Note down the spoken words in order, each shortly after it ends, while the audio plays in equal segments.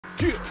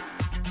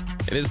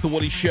It is the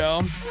Woody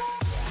Show.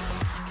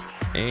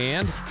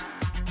 And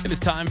it is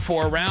time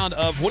for a round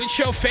of Woody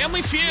Show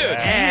Family Feud.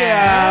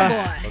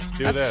 Yeah. Oh, boy. Let's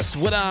do That's this.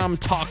 what I'm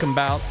talking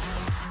about.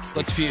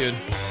 Let's feud.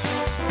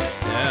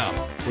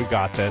 Yeah. We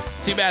got this.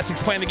 Seabass,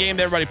 explain the game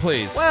to everybody,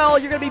 please. Well,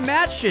 you're going to be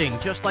matching,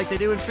 just like they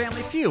do in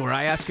Family Feud, where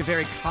I ask a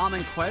very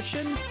common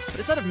question. But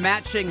instead of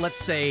matching, let's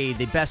say,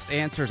 the best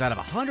answers out of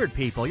 100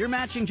 people, you're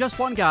matching just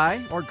one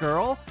guy or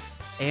girl.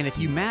 And if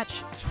you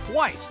match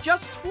twice,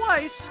 just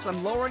twice, because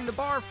I'm lowering the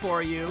bar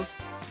for you,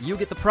 you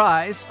get the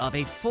prize of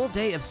a full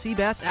day of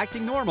Seabass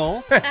acting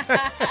normal.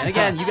 And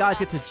again, you guys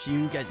get to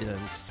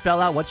spell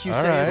out what you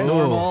say is right.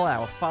 normal. I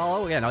will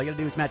follow. Again, all you got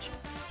to do is match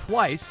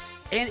twice.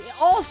 And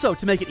also,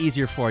 to make it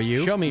easier for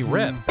you, Show me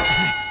rip.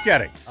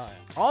 Get it.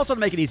 also to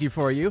make it easier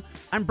for you,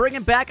 I'm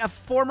bringing back a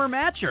former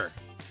matcher,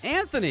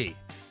 Anthony.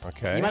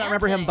 Okay. You might not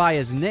remember him by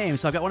his name,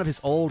 so I've got one of his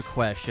old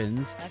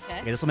questions.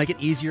 Okay. This will make it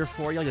easier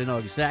for you. You'll know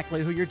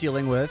exactly who you're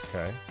dealing with.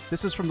 Okay.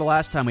 This is from the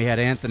last time we had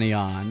Anthony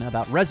on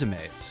about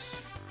resumes.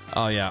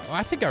 Oh, yeah.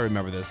 I think I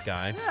remember this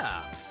guy.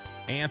 Yeah.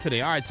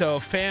 Anthony. All right, so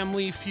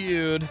Family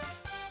Feud.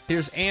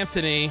 Here's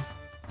Anthony.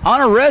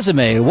 On a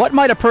resume, what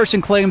might a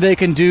person claim they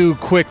can do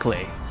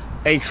quickly?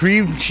 A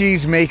cream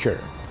cheese maker.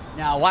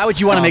 Now, why would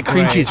you want to make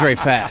cream cheese very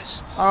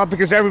fast?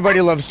 Because everybody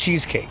loves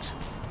cheesecakes.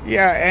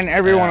 Yeah, and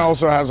everyone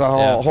also has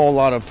a whole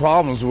lot of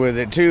problems with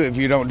it, too, if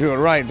you don't do it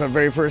right the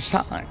very first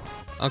time.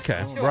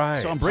 Okay.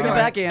 Right. So I'm bringing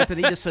back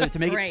Anthony just to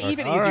make Great. it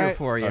even All easier right.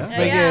 for you. Let's Yeah,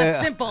 make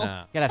it- simple.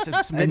 Gotta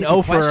have some, maybe An some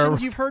O for-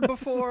 questions you've heard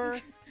before.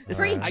 This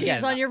Cream is- cheese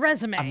again, on your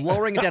resume. I'm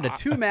lowering it down to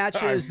 2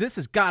 matches. This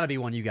has got to be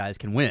one you guys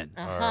can win.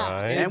 All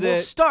right. And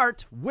we'll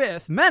start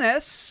with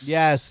Menace.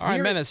 Yes. All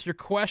right, Menace, your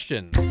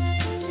question.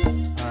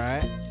 All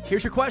right.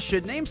 Here's your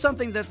question. Name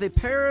something that the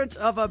parent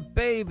of a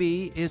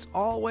baby is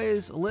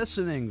always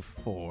listening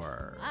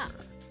for.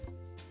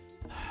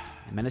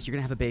 And Menace, you're going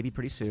to have a baby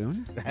pretty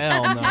soon.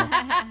 Hell no.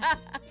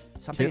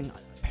 Something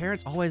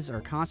parents always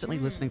are constantly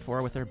listening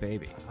for with their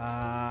baby.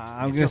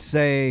 I'm going to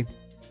say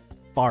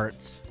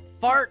farts.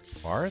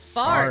 Farts. Farts?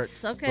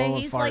 Farts. Farts. Okay, Go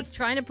with he's like farts.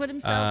 trying to put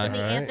himself in the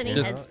right. Anthony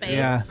Just- headspace.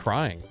 Yeah.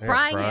 Crying.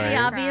 Crying's the Crying.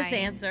 obvious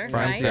Crying. answer,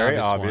 Crying's right? the Very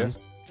obvious obvious.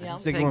 Yeah.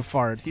 Sticking with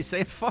farts. He's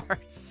saying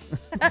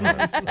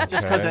farts.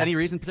 Just because of any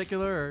reason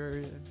particular?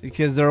 Or...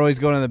 Because they're always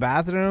going to the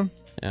bathroom.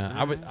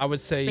 Yeah, I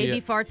would say Baby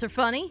farts are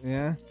funny.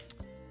 Yeah.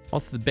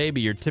 also the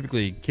baby, you're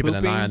typically keeping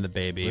an Pooping. eye on the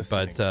baby.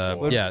 Listening. But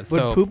Would, yeah, would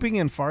so pooping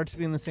and farts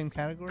be in the same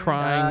category?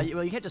 crying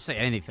well, you can't just say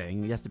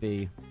anything. It has to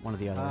be one or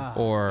the other. Ah.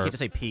 You or can't just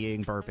say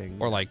peeing, burping.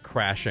 or like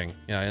crashing.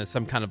 You know,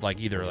 some kind of like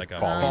either like a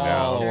Falling fall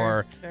down.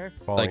 or Sure.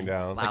 Falling like,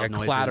 down. like a Loud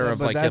noises. clatter of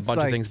But like a that's bunch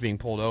of like- things being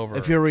pulled over.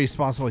 If you're a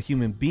responsible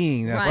human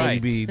being, that's what Right.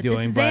 you'd be But this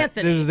doing. is but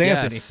Anthony. this is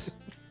Anthony. Yes.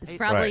 He's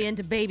probably Right.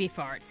 into baby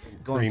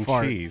farts. Going Cream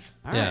farts. cheese.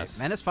 All right. Yes.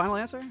 Menace, final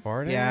answer?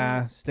 Farting?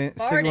 Yeah. Sticking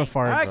Farting. with farts.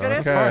 All right, good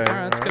answer. All right,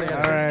 that's a good All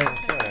answer. right.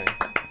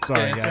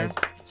 Sorry, Good answer. guys.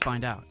 Let's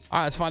find out. All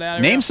right, let's find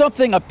out. Name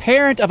something a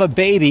parent of a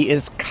baby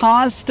is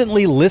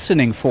constantly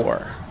listening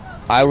for.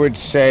 I would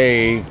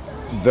say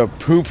the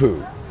poo-poo.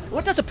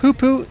 What does a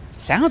poo-poo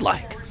sound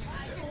like?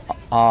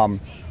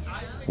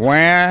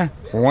 Wah,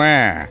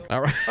 wah.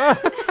 All right.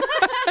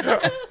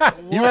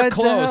 You were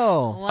close.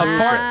 Wow. A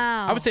fart.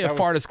 I would say a That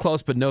fart was- is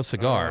close, but no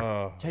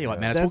cigar. Tell you what,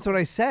 Menace. That's what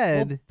I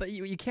said. Well, but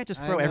you can't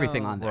just I throw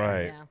everything know. on there.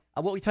 Right.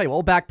 Yeah. Well, we tell you,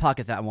 we'll back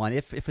pocket that one.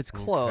 If it's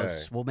close,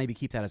 Okay. we'll maybe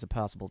keep that as a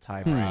possible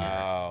tiebreaker.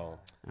 Wow.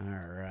 All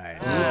right.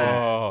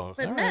 Oh.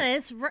 But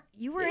Menace,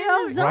 you were Yeah,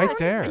 in the zone. right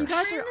there. You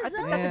guys You're are. in the I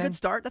think zone. that's a Yeah. good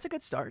start. That's a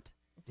good start.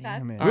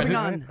 Damn it. All right, Moving who-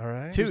 on All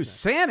right. to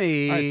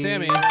Sammy. All right,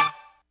 Sammy.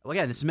 Well,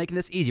 again, this is making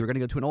this easy. We're going to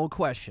go to an old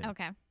question.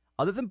 Okay.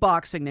 Other than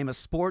boxing, name a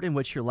sport in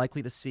which you're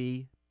likely to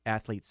see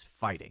athletes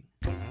fighting.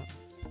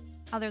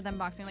 Other than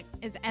boxing, like,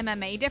 is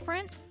MMA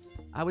different?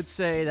 I would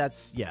say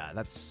that's.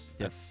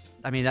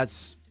 I mean,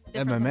 that's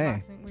Different than MMA.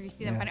 boxing, where you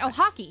see them Yeah. fighting. Oh,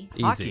 hockey.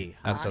 Easy. Hockey.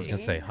 That's what I was gonna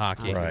say.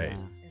 Hockey. Right.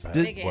 It's a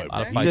Did- big what-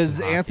 answer. Fights Does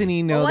in hockey.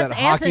 Anthony know Well, that what's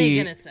Anthony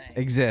hockey gonna say?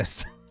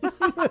 exists? Yeah,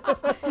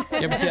 but see,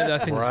 I think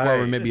this is where we're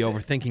Right. maybe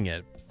overthinking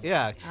it.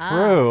 Yeah,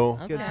 True.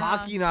 Ah, because okay.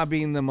 hockey not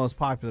being the most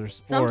popular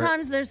sport.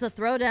 Sometimes there's a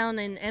throwdown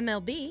in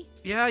MLB.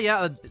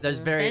 yeah. There's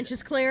very. Bench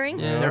is clearing.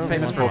 Yeah. They're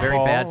famous for very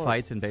bad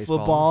fights in baseball.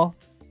 football.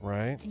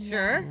 Right.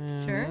 Sure,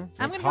 sure.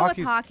 I'm Like, going to go with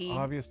hockey's hockey.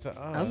 Obvious to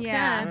us. Okay.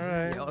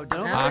 Yeah. All right. Oh,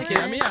 don't No, Hockey.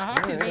 I mean, yeah,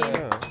 hockey. I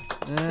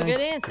mean, it's a good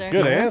answer.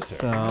 Good answer.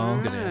 So,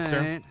 Good answer.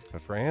 Alright.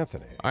 Good for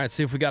Anthony. All right,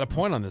 see if we got a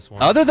point on this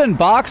one. Other than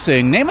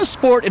boxing, name a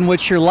sport in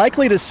which you're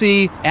likely to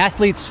see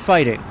athletes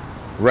fighting.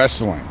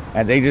 Wrestling.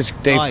 And they Nice.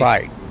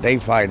 fight. They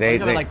fight. They, You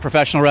know, like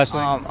professional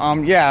wrestling.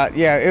 yeah.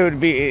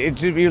 It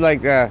should be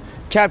like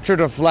capture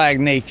the flag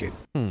naked.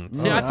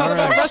 See, I thought about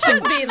That wrestling.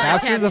 should be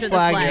like Capture the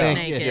flag naked.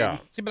 naked. Yeah.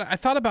 See, but I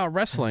thought about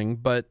wrestling,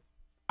 but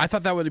I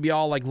thought that would be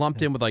all like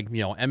lumped in with like,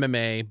 you know,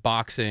 MMA,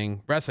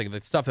 boxing, wrestling,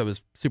 the stuff that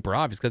was super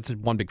obvious because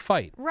it's one big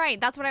fight. Right.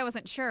 That's what I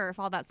wasn't sure if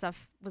all that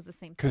stuff was the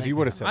same Because thing. you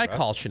would have said I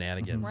call wrestling.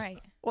 shenanigans.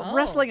 Right. Well, Oh.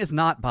 wrestling is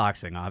not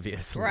boxing,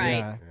 obviously. Right.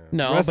 yeah.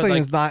 No, Wrestling but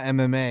like, is not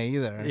MMA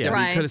either. Yeah. but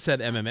Right. you could have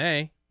said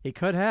MMA. He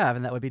could have,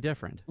 and that would be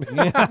different. He could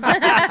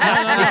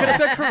have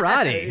said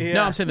karate.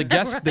 No, I'm saying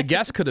the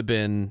guess could have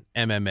been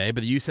MMA,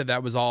 but you said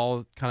that was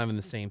all kind of in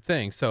the same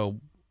thing. So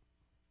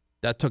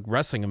that took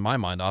wrestling in my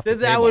mind off the I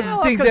table. would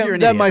Well, think that's 'cause you're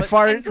that, an that my idiot,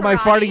 my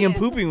it's farting and karate.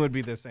 pooping would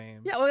be the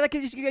same. Yeah, well, like,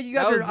 you guys That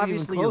are was even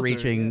obviously closer,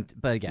 reaching, yeah.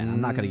 but again,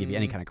 I'm not going to give you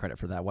any kind of credit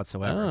for that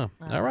whatsoever.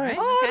 Oh, all right.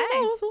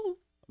 Okay.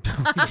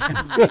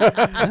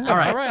 All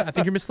right. All right. I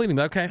think you're misleading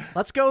me. Okay.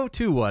 Let's go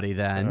to Woody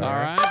then. All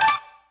right.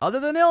 Other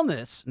than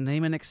illness,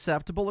 name an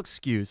acceptable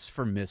excuse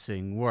for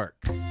missing work.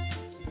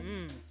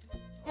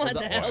 What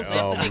the hell's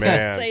Oh, Anthony man.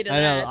 gonna say to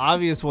I know the that?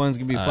 obvious one's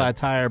gonna be flat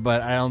tire,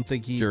 but I don't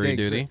think he Jury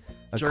takes duty.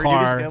 a Jury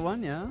car. duty's a good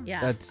one, yeah.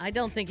 Yeah, That's- I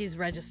don't think he's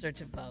registered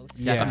to vote.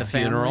 Yeah. Death in the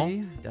Funeral.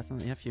 family.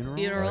 Definitely, yeah, funeral.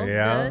 Funeral's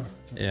Yeah.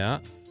 good. Yeah.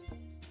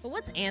 But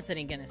what's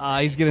Anthony gonna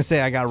say? He's gonna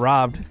say I got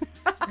robbed.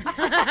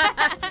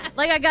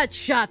 Like I got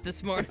shot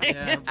this morning.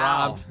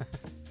 Ow.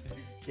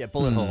 Yeah,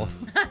 bullet hole.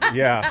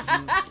 Yeah.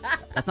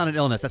 That's not an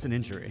illness, that's an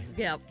injury.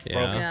 Yep.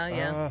 Yeah.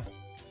 Yeah.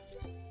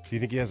 Do you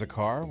think he has a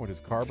car? Would his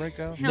car break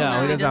down? Hell No,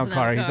 no, he doesn't have a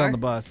car. He's on the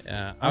bus.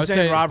 Yeah. I I'm would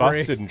saying say robbery.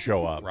 Bus didn't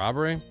show up.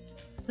 robbery.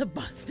 The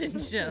bus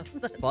didn't show.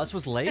 Bus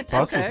was late?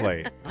 Bus was Okay.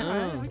 late. All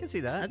right, I can see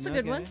that. That's a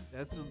good one.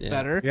 That's Yeah.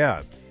 better.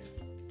 Yeah.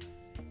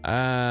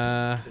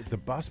 The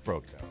bus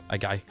broke down.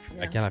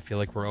 Again, I feel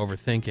like we're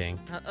overthinking.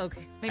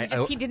 Okay. Maybe I-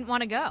 just he didn't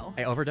want to go.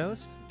 I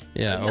overdosed?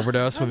 Yeah,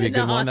 overdose would be a In the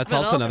good one. That's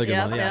also hospital. another good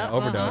Yep, one. Yeah, yep,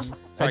 overdose. Sorry,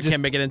 I just-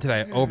 can't make it in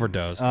today. I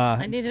overdosed.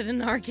 I needed a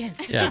Narcan.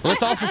 Yeah, but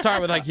let's also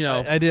start with like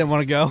I didn't want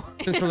to go.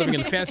 since we're living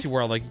in the fantasy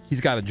world, like he's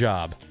got a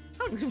job.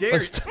 How dare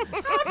Let's,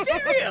 How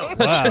dare you? let's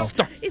Wow. just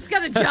start. He's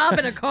got a job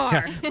in a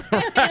car.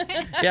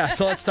 Yeah,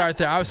 so let's start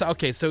there. I was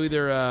okay. So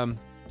either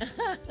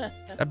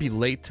I'd be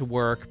late to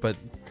work, but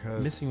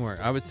missing work.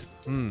 I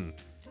was.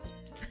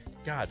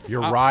 God,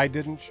 Your ride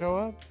didn't show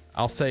up?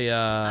 I'll say.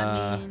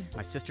 I mean,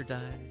 My sister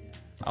died.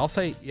 I'll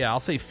say. Yeah, I'll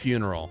say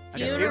funeral.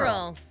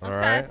 funeral. All Okay.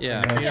 right.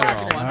 Yeah, That's a funeral.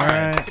 classic. All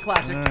right. It's a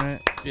classic. All right.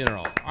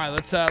 Funeral. All right,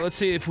 let's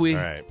see if we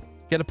All right.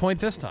 get a point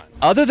this time.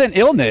 Other than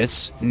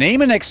illness,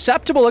 name an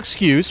acceptable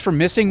excuse for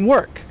missing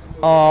work.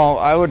 Oh,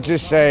 I would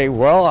just say,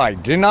 well, I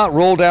did not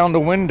roll down the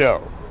window.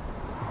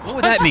 What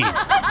would that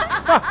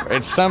mean?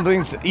 It's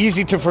something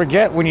easy to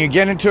forget when you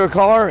get into a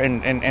car,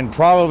 and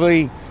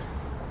probably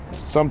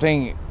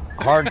something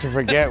hard to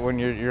forget when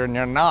you're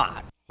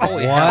not.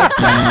 Holy What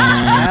the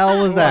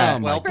hell was that? Oh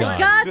my God.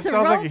 Forgot This to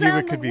sounds roll like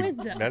down could the be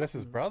window.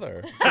 Menace's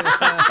brother.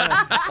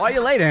 Why are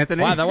you late,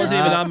 Anthony? Wow, that wasn't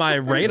even on my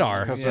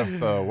radar. Because if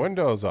the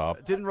window's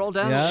up. Didn't roll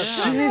down. Yeah.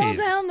 Roll Jeez.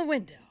 down the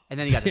window. And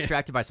then he got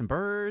distracted by some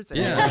birds. And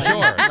Yeah, then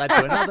sure. Led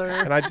to another.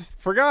 And I just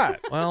forgot.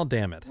 Well,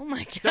 damn it. Oh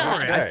my Don't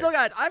god.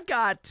 worry, I've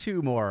got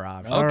two more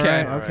options. All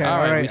Okay. right, okay, All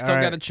right, we still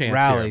all got a chance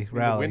Rally, here. The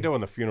rally. window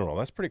and the funeral.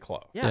 That's pretty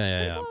close. Yeah, Yeah.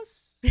 pretty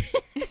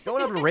close.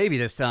 Going over to Ravi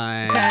this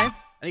time. Okay.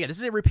 And again, this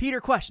is a repeater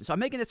question, so I'm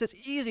making this as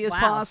easy as Wow.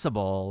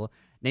 possible.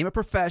 Name a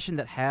profession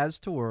that has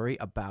to worry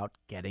about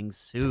getting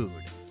sued.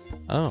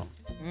 Oh.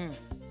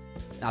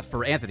 Not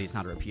for Anthony, it's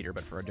not a repeater,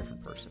 but for a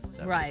different person.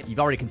 So Right. You've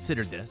already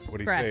considered this. What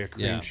do you say? A Correct.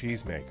 cream Yeah.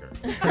 cheese maker.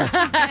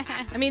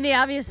 I mean, the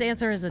obvious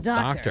answer is a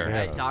doctor. Doctor. Yeah,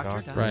 Right, doctor.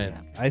 doctor. Right.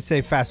 I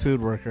say fast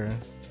food worker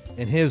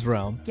in his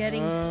realm.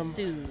 Getting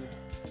sued.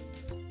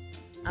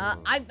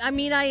 I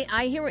mean,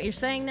 I hear what you're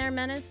saying there,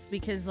 Menace,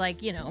 because,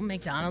 like, you know,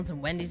 McDonald's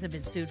and Wendy's have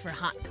been sued for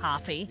hot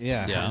coffee.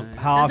 Yeah. Yeah.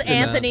 How Does often?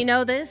 Anthony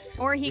know this?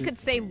 Or he could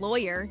say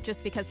lawyer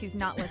just because he's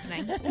not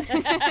listening.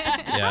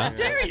 Yeah.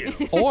 Dare you?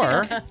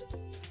 Or,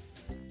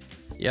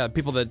 yeah,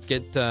 people that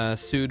get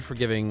sued for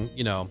giving,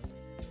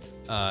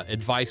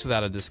 advice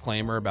without a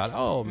disclaimer about,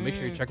 oh, make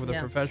sure you check with a yeah.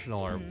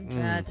 professional. Or,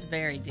 That's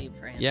very deep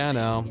for Anthony. yeah, I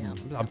know.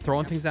 Yeah. I'm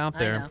throwing things out I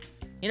there. know.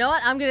 You know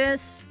what? I'm gonna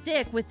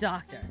stick with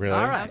doctor. Really?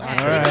 All right. I'm Okay.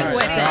 sticking All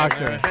with right, it.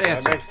 doctor.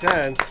 That makes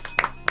sense.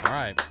 All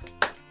right.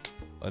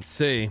 Let's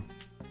see.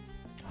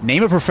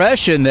 Name a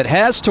profession that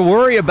has to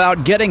worry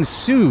about getting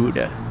sued.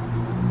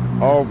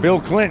 Oh, Bill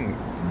Clinton.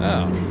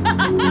 Oh.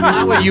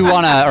 Why would you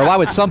want to, or why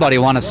would somebody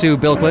want to sue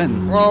Bill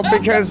Clinton? Well,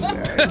 because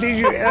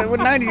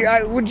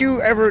would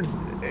you ever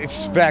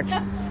expect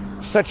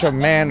such a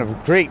man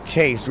of great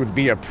taste would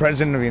be a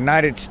president of the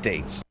United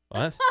States?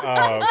 What?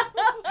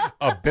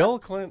 A Bill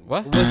Clinton.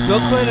 What? Was Bill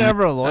Clinton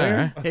ever a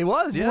lawyer? All right. He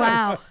was, yeah.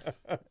 Wow.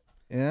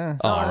 Yeah.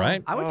 All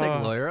right. I would take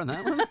a lawyer on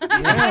that one.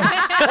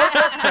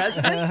 Yeah.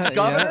 President,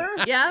 governor.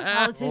 Yeah,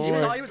 politician. He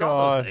was all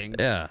God. those things.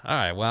 Yeah. All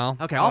right. Well.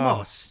 Okay,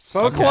 almost.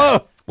 So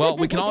close. Well,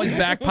 we can always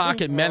back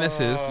pocket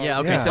menaces. Yeah,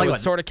 okay, Yeah. so So like it what?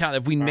 sort of count.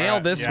 If we nail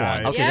right, this yeah,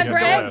 one. Okay, Yeah, this is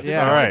Greg. good.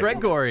 Yeah. All right. Greg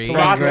Gorey. Come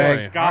on, Got Greg.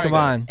 this, got Come this.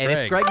 on. And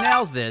if Greg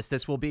nails this,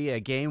 this will be a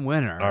game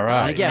winner. All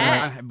right. And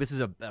again, Okay. this is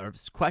a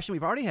question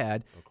we've already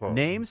had. Okay.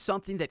 Name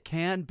something that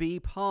can be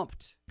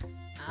pumped.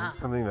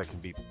 Something that can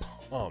be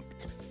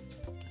pumped.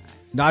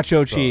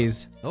 Nacho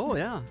cheese. Oh,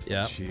 yeah.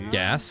 Yeah. Cheese.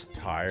 Gas.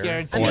 Tire. I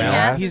mean, Oil.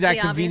 that's He's the at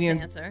obvious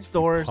convenience answer.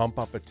 stores. Pump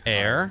up a tire.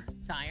 Air.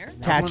 Tire.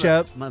 That was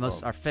one of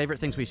Ketchup. our favorite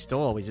things we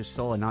stole. We just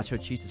stole a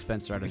nacho cheese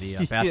dispenser out of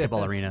the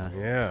basketball arena.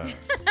 Yeah.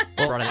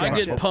 Brought it I up.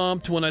 get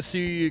pumped when I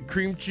see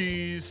cream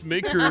cheese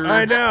maker.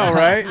 I know,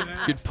 right?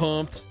 Get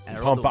pumped.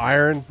 Pump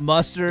iron.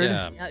 Mustard.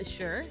 Yeah.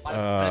 Sure.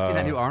 I've seen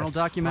that new Arnold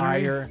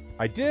documentary. Fire.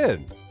 I did.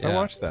 I Yeah.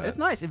 watched that. It's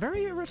nice. It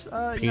very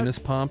Penis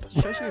pump.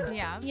 shows you.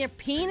 Yeah. Your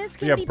penis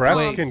can Yeah, be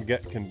breasts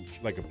pumped. can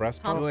like a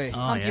breast Pump, pump. Wait.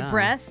 pump your yeah.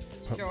 breasts.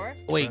 Sure.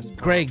 Wait,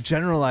 Greg,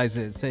 generalize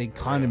it. Say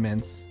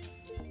condiments.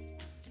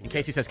 In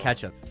case he says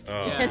ketchup.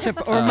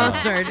 Ketchup or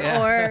mustard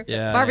or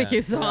Yeah,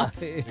 barbecue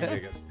sauce. Maybe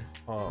it gets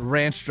pumped.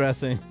 Ranch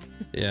dressing.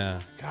 Yeah.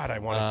 God, I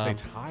want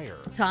to say tire.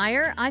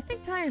 Tire? I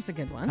think tire's a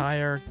good one.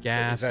 Tire,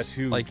 gas. Is that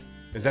too like?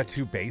 Is that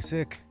too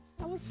basic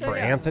I would say for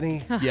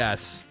Anthony?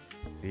 Yes.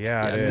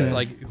 Yeah, Yes, it 'cause, is.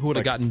 like who would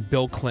have gotten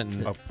Bill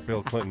Clinton?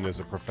 Bill Clinton is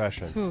a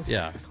profession.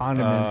 Yeah.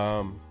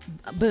 Condiments.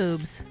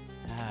 Boobs.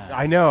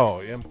 I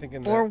know. I'm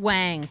thinking that. Or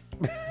wang.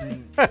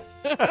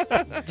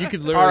 You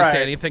could literally All right.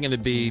 say anything and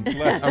it'd be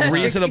Let's- a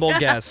reasonable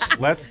guess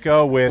Let's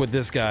go with. with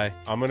this guy.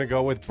 I'm gonna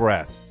go with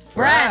breasts.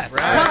 Breasts.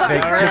 Breasts. Pump your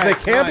Because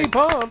breasts. they can be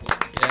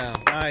pumped. Yeah.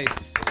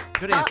 Nice.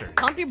 Good answer.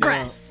 Pump your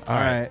breasts. All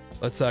right. right.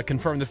 Let's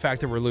confirm the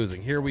fact that we're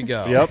losing. Here we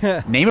go.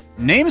 Yep.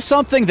 Name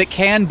something that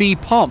can be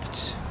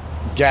pumped.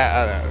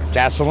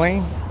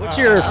 Gasoline. What's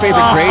your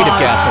favorite grade of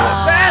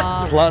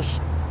gasoline? Plus,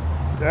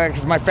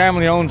 because my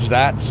family owns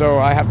that, so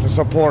I have to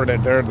support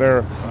it.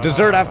 Their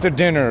dessert after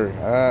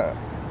dinner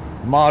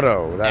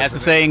motto. As the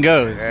saying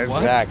goes.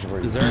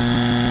 Exactly. Dessert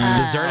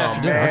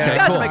after dinner. man. You Okay,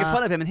 guys cool. are making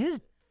fun of him, and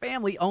his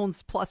family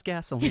owns Plus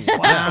Gasoline.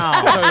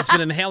 Wow. So he's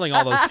been inhaling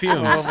all those fumes.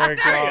 Oh my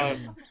god.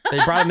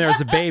 They brought him there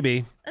as a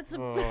baby. That's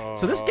a.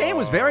 So this game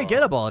was very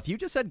gettable. If you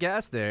just said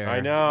gas there. I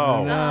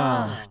know.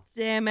 Oh,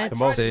 damn it. The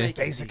most See?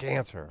 basic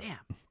answer.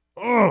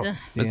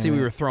 Let's see, we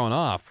were thrown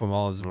off from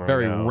all his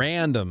very know.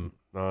 random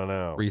Oh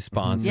no.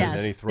 responses. And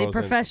then he Yes, throws the in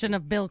profession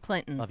of Bill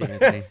Clinton. Love you,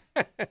 Anthony.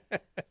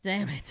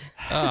 Damn it.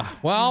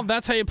 Well,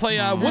 that's how you play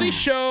Woody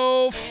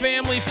Show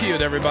Family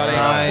Feud, everybody.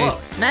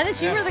 Nice.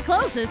 Menace, you were the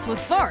closest with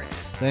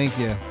farts, Thank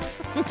you.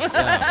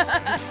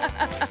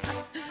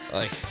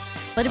 Like,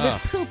 but it was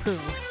poo-poo.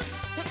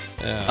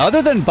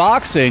 Other than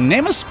boxing,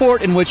 name a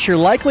sport in which you're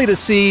likely to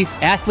see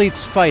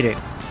athletes fighting.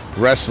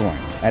 Wrestling.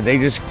 And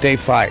they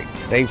fight.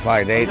 They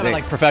fight. They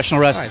Like professional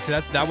all wrestling.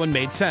 right, so that one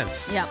made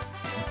sense. Yep.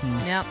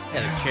 Yep. Yeah,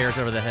 their chairs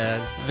over the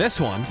head. This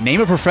one.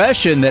 Name a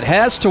profession that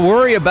has to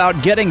worry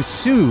about getting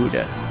sued.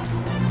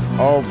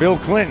 Oh, Bill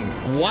Clinton.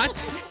 What?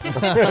 What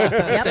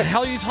the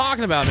hell are you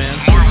talking about, man?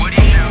 More Woody